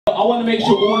I want to make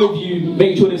sure all of you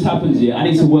make sure this happens here. I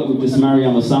need to work with this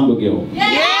mariama Samba girl. Yeah!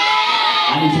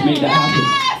 I need to make that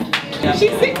happen. Yeah.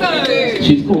 She's sick though.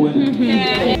 She's cool, isn't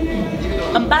it?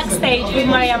 Yeah. I'm backstage with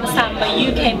Mariama Samba,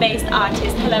 UK-based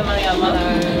artist. Hello Mariama.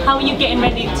 Hello. How are you getting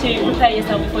ready to prepare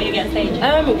yourself before you get on stage?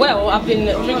 Well, I've been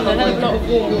drinking a hell of a lot of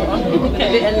warm water, with a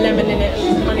bit of lemon in it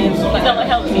and honey and stuff like Is that what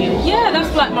helps you? Yeah,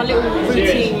 that's like my little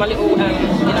routine, my little, you know,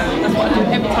 that's what I do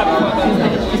every time before I go on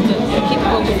stage, just to keep the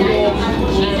vocals warm.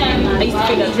 I used to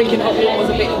think that drinking hot water was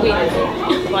a bit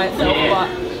weird by itself, but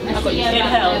I've got used to it. It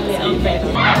helps. Okay.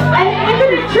 And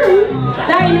isn't it true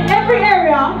that in every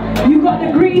area you got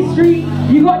the green street,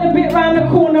 you got the bit round the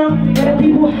corner where the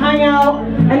people hang out,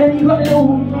 and then you got the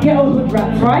little ghetto hood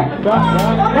rats, right?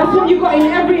 That's what you got in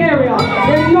every area.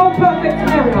 There's no perfect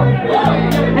area.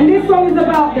 And this song is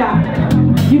about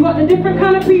that. You got the different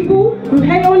kind of people who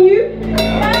hate on you,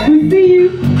 who see you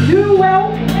doing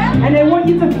well, and they want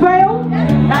you to fail.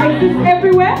 That exists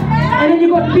everywhere. And then you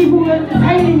got the people who are just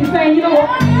hating you, saying, you know what,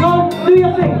 go do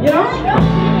your thing, you know?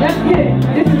 Let's get it.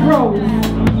 This is Rose.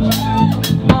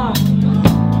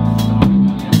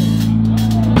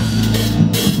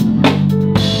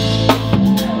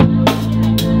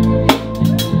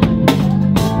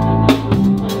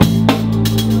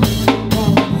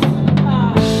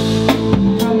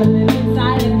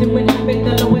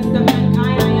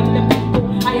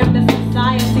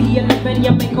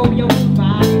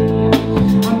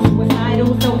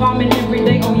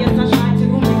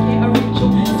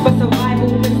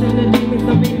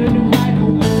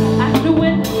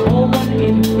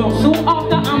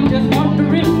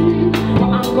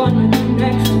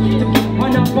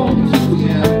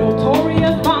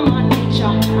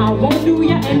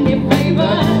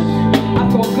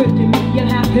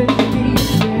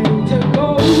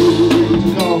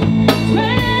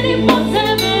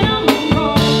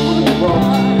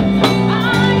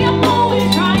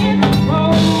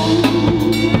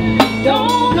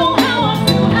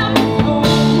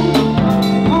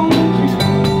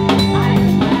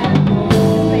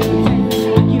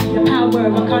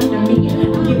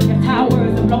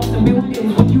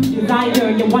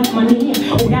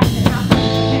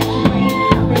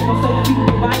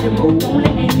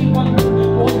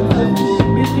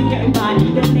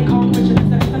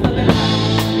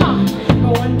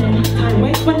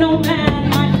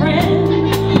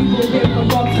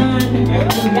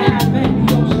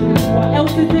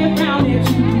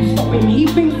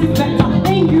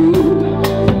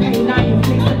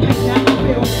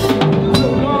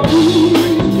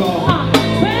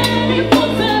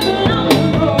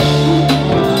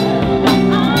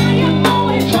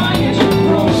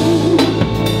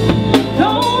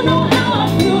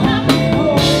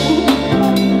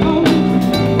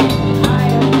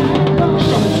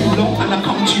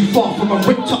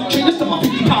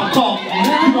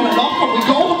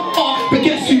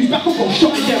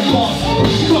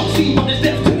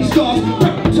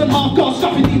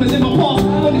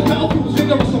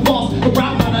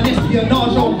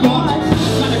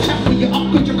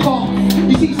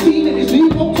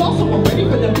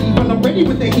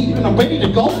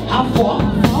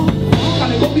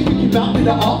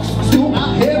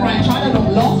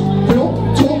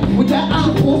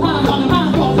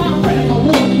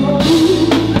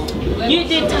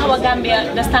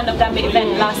 The stand-up Gambia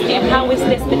event last year. How is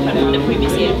this different from the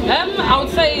previous year? I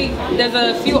would say there's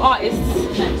a few artists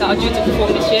that are due to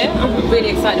perform this year. I'm really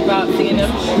excited about seeing them.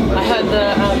 I heard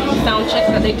the sound check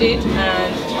that they did,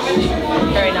 and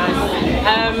very nice.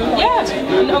 Yeah,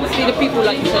 and obviously the people,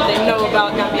 like you said, they know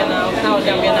about Gambia now,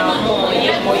 more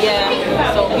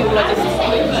yeah. So people are just,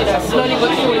 you know, slowly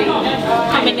but surely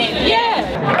coming in.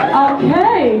 Yeah.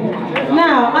 Okay.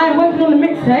 Now I'm working on the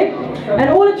mixtape. And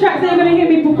all the tracks that you're going to hear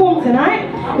me perform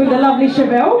tonight with the lovely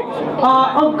Chevelle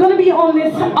are going to be on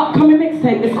this upcoming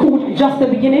mixtape. It's called Just the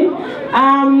Beginning.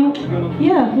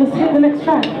 Yeah, let's hit the next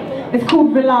track. It's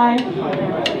called Rely.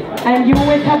 And you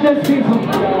always have those people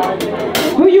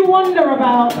who you wonder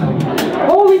about.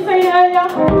 What were we saying earlier?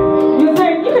 You were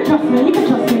saying, you can trust me, you can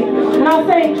trust me. And I was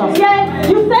saying, yes,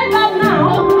 you said that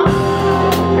now.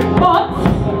 But,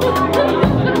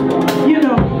 you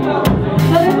know,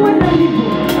 so there's always those people.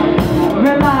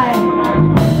 Rely.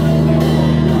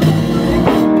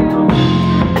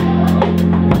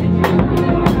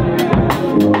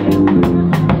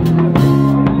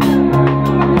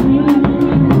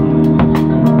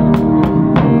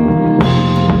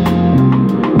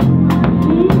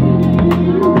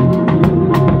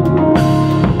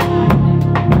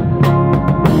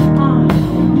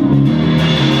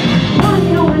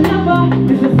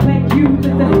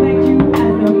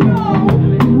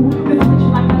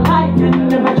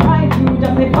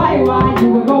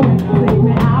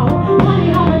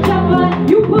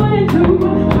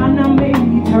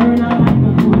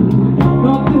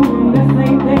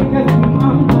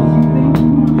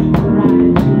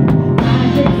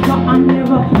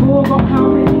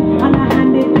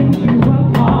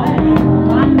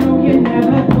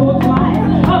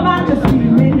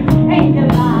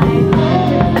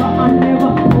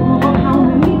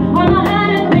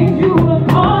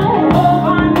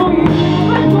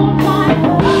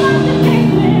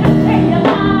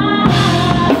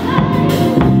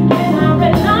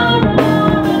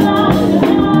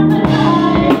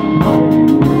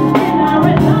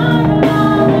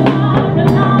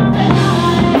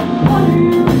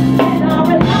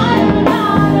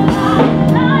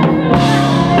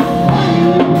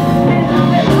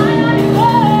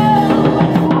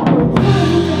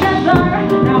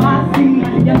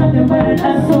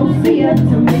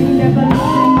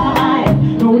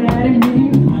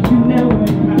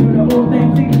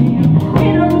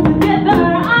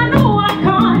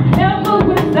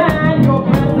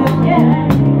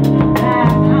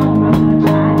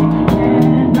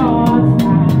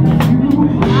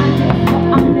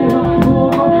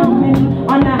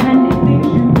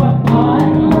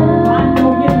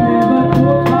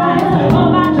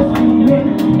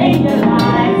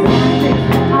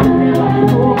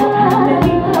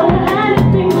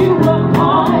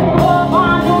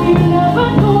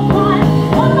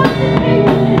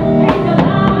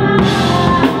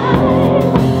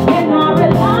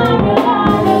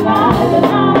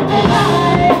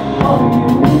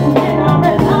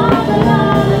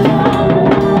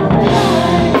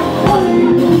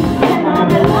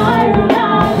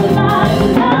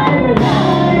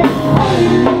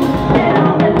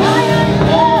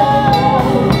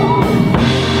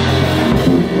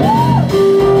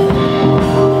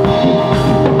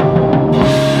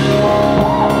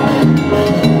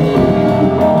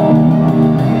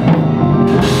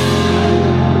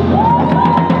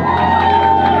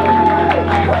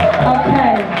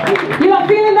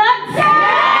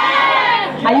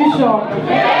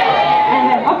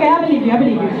 believe you, I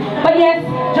believe you. But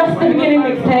yes, just the beginning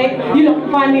mixtape. You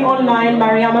can find me online,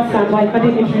 Mariama Samba, if I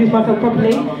didn't introduce myself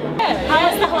properly. How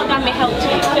has the whole Gambia helped you?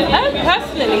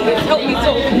 Personally, it's helped me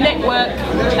sort of network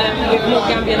with more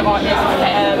Gambian artists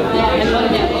and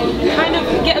kind of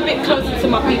get a bit closer to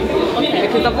my people.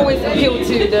 Because I've always appealed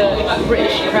to the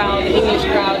British crowd, the English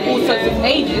crowd, all sorts of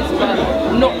ages, but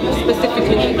not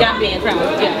specifically the Gambian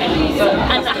crowd. Yeah. So,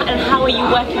 And how are you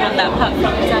working on that apart from the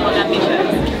Gambia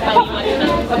shows? How are you working on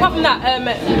that? Apart from that,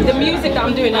 the music that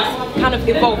I'm doing has kind of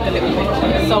evolved a little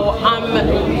bit. So I'm,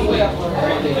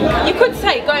 you could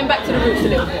say, going back to the roots a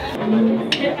little bit.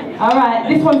 Alright,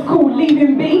 this one's called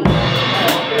Leaving Beat.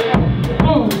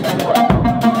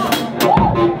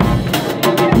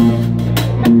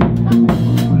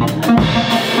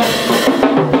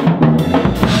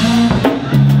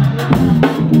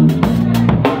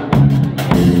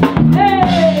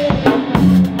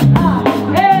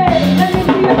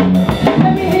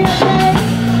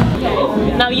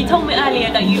 You told me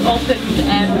earlier that you opened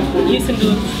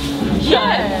Yusundu's show.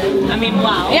 Yeah. I mean,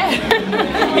 wow. Yeah.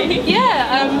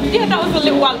 Yeah, that was a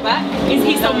little while back. Is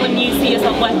he someone you see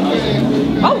yourself working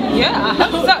with? Oh yeah, I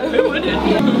hope so. Who wouldn't?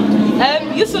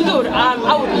 Yusundur,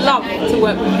 I would love to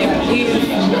work with him. He's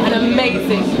an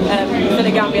amazing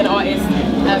Senegambian artist.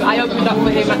 I opened up for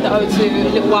him at the O2 a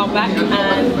little while back,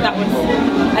 and that was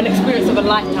an experience of a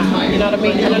lifetime, you know what I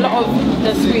mean? And a lot of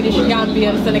the Swedish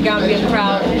Gambian, Senegambian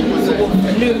crowd sort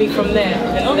of knew me from there.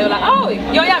 And they were like, oh,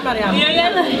 you're mariama.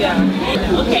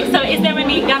 Yeah. Okay, so is there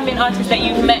any Gambian artists that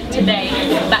you've met today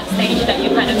backstage that you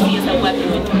kind of see yourself working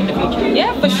with in the future?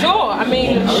 Yeah, for sure. I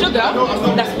mean, Sugar,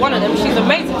 that's one of them. She's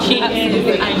amazing.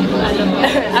 Absolutely. I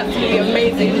love her. Absolutely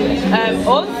amazing.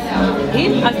 Oz,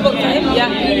 I spoke to him. Yeah,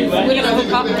 he's willing to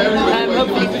hook up.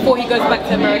 Hopefully before he goes back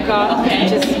to America,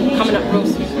 which is coming up real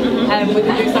soon, we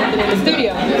can do something in the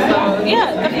studio. So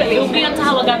yeah, definitely. You'll be on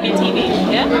Tahoe Gambia TV.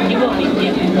 Yeah, you will be.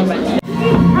 Yeah. All right.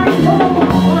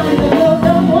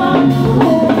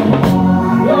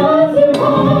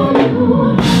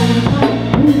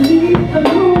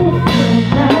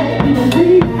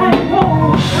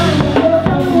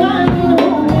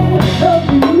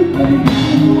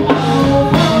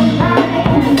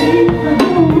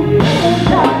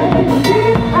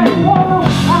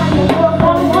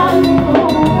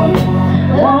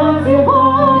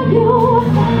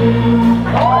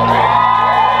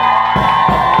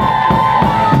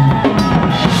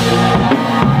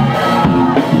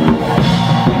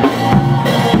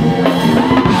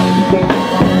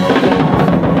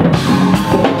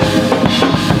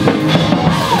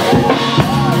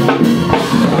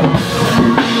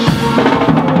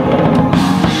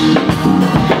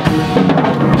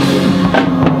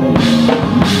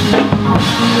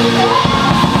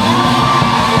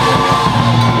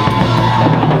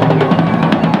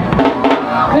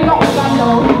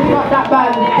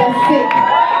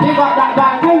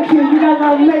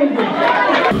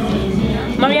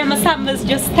 Mariama Samba's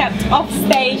just stepped off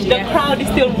stage. The crowd is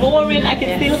still roaring. I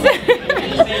can still.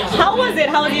 How was it?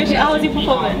 How was your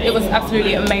performance? It was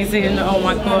absolutely amazing. Oh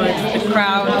my god, the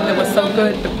crowd, they were so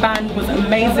good. The band was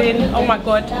amazing. Oh my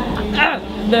god.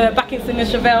 The backing singer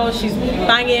Chevelle, she's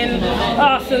banging.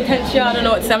 Sentencia, I don't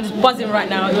know what to say. I'm just buzzing right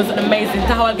now. It was amazing.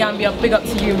 Tahoe Gambia, big up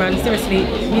to you, man. Seriously,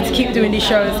 you need to keep doing these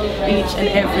shows each and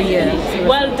every year. Seriously.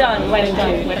 Well done. Well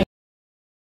done.